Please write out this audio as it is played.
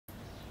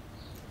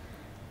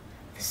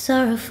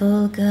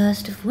sorrowful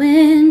gust of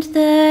wind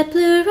that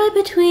blew right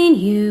between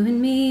you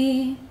and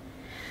me.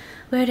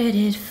 Where did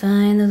it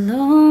find the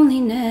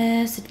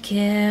loneliness it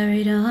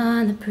carried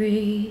on the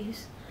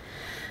breeze?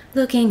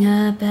 Looking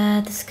up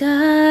at the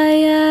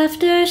sky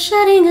after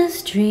shedding a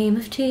stream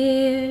of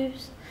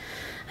tears,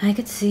 I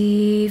could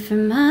see for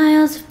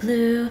miles of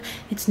blue,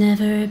 it's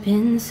never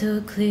been so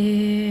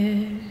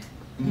clear.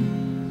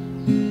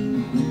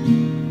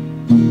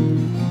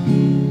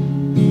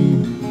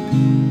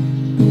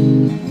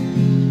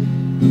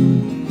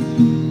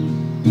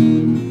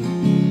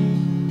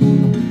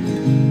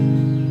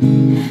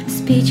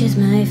 Speeches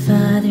my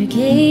father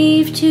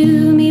gave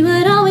to me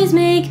would always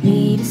make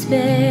me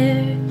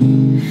despair.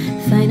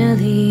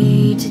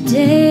 Finally,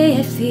 today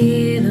I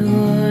feel the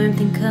warmth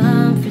and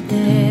comfort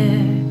there.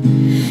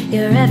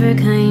 Your ever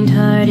kind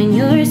heart and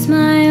your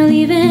smile,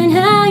 even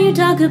how you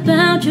talk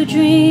about your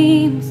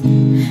dreams.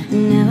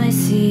 Now I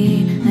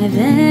see I've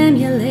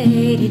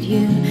emulated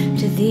you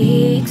to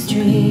the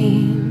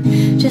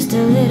extreme. Just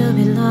a little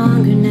bit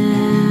longer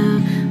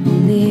now,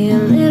 only a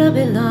little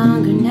bit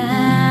longer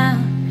now.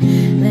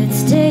 Let's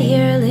stay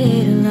here a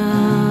little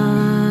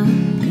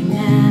longer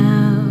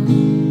now.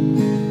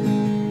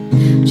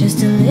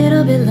 Just a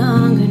little bit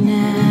longer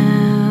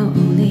now,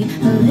 only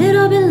a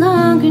little bit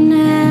longer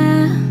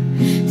now.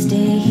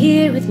 Stay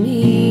here with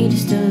me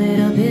just a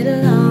little bit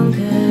longer.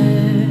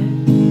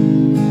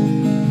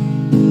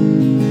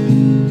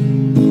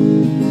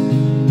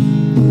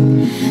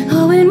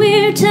 Oh, when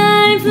we're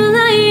time for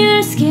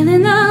liar,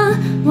 scaling the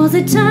walls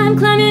of time,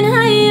 climbing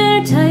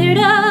higher, tired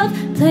of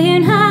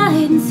playing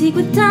hide and seek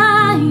with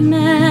time,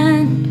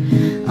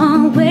 and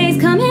always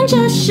coming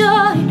just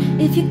short.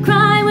 If you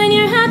cry when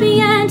you're happy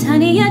and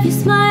tiny if you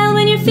smile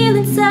when you're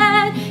feeling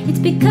sad, it's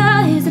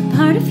because a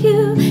part of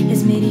you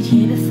has made it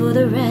here before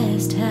the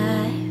rest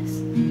has.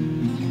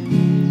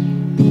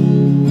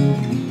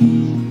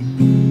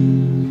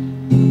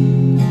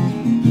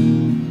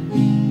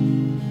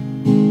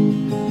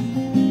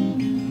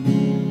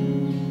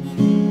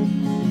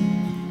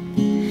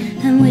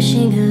 I'm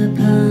wishing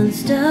upon the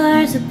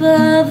stars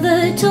above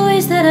the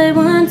toys that I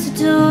once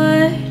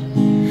adored,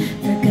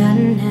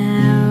 forgotten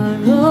now,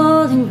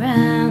 rolling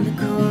round the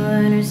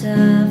corners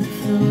of the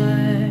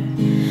floor.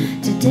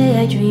 Today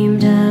I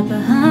dreamed up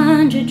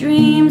 100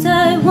 dreams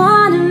I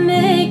wanna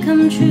make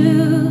come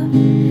true.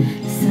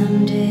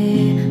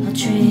 Someday I'll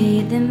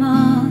trade them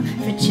all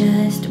for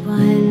just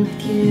one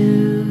with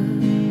you.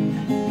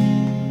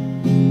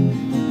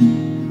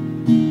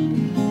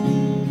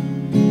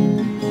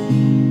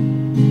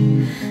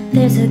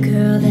 There's a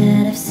girl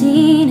that I've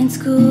seen in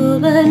school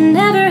but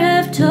never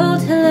have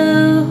told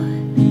hello.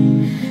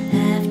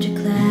 After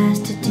class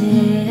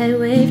today I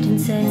waved and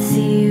said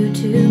see you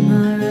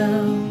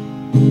tomorrow.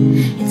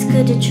 It's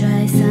good to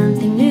try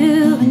something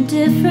new and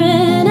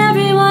different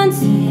every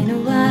once in a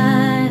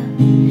while,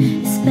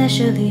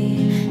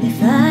 especially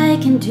if I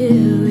can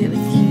do it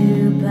with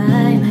you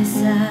by my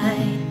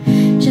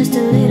side. Just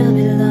a little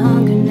bit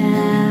longer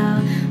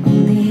now,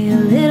 only a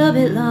little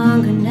bit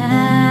longer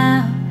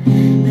now.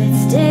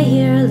 Let's stay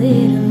here a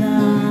little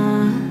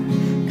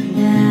longer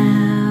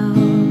now.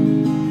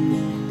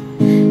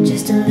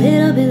 Just a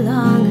little bit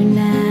longer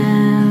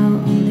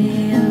now,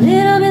 only a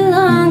little bit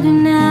longer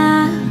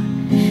now.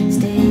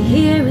 Stay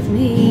here with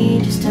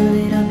me just a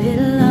little bit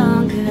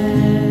longer.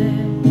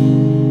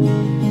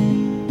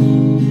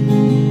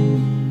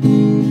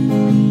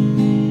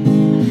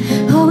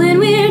 Oh, when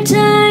we're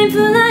time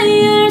for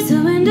liars, so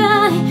and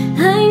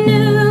I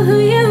knew who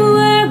you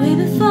were way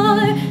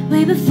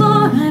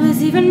before I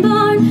was even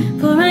born.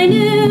 For I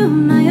knew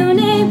my own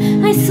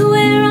name, I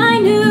swear I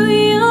knew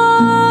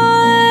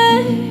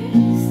yours.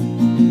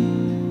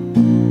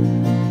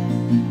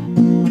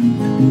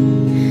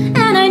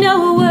 And I know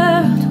a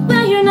world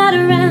where you're not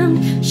around,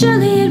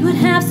 surely it would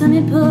have some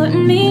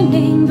important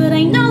meaning. But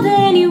I know that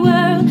any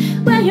world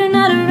where you're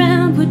not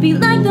around would be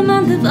like the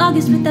month of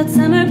August without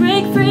summer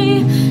break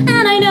free.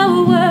 And I know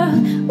a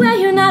world where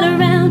you're not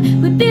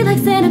around would be like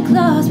Santa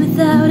Claus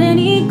without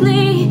any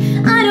glee.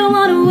 I don't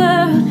want a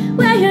world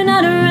where you're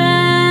not around.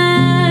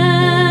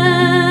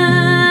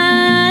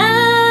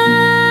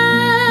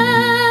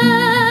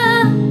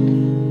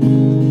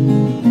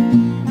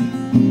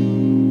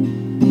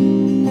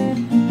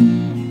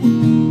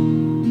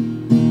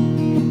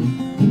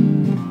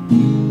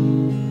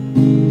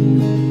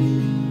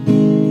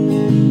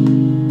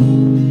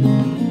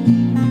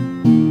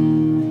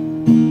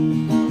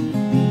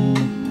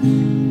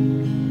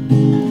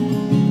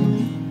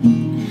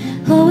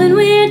 Oh, when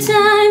we're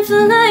time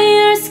for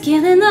liars,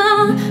 scaling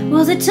the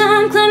walls of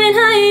time, climbing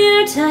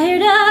higher,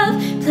 tired of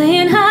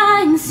playing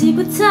hide and seek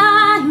with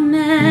time,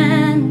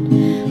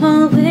 and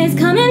always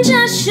coming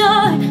just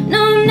short.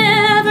 No,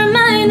 never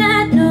mind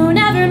that, no,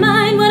 never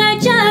mind what I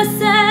just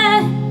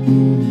said,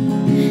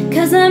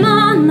 'cause I'm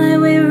on my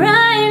way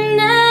right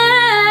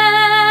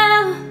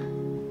now.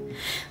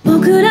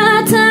 僕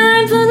ら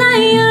time for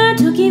liar,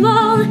 時を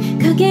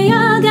駆け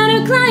上が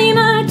るクライ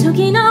マー、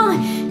時の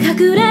か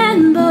くれ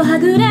んぼは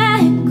ぐれっ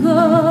こ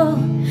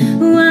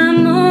は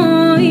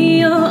もういい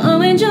よ。Oh,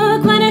 enjoy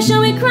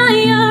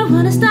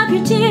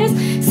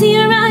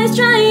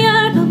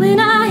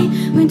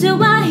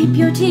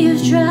your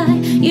tears dry.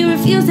 You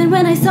refused, and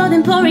when I saw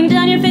them pouring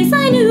down your face,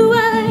 I knew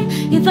why.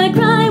 If I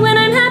cry when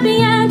I'm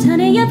happy and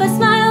honey, if I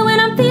smile when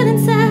I'm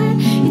feeling sad,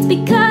 it's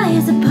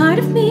because a part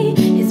of me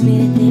has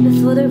made it there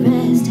before the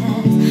rest has.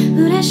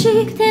 嬉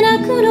しくて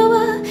泣くの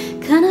は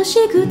悲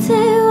しくて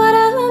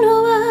笑う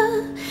のは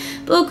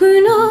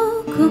僕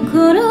の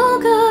心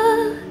が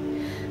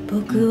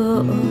僕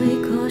を追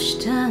い越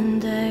したん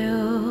だよ。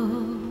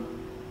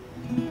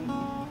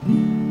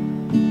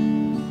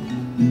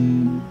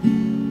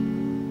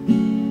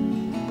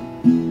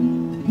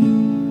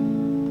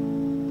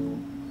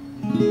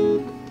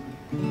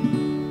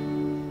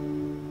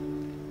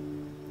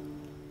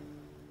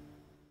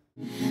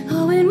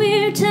Oh, when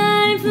we're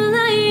time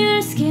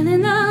flyers,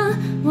 scaling the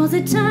walls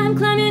of time,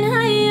 climbing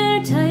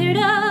higher, tired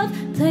of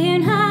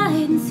playing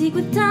hide and seek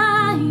with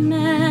time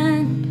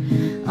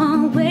and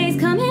always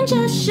coming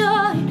just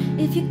short.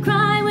 If you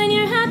cry when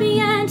you're happy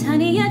and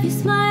honey, if you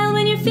smile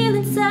when you're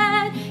feeling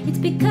sad, it's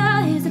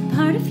because a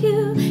part of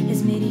you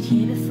has made it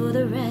here before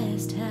the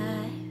rest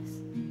has.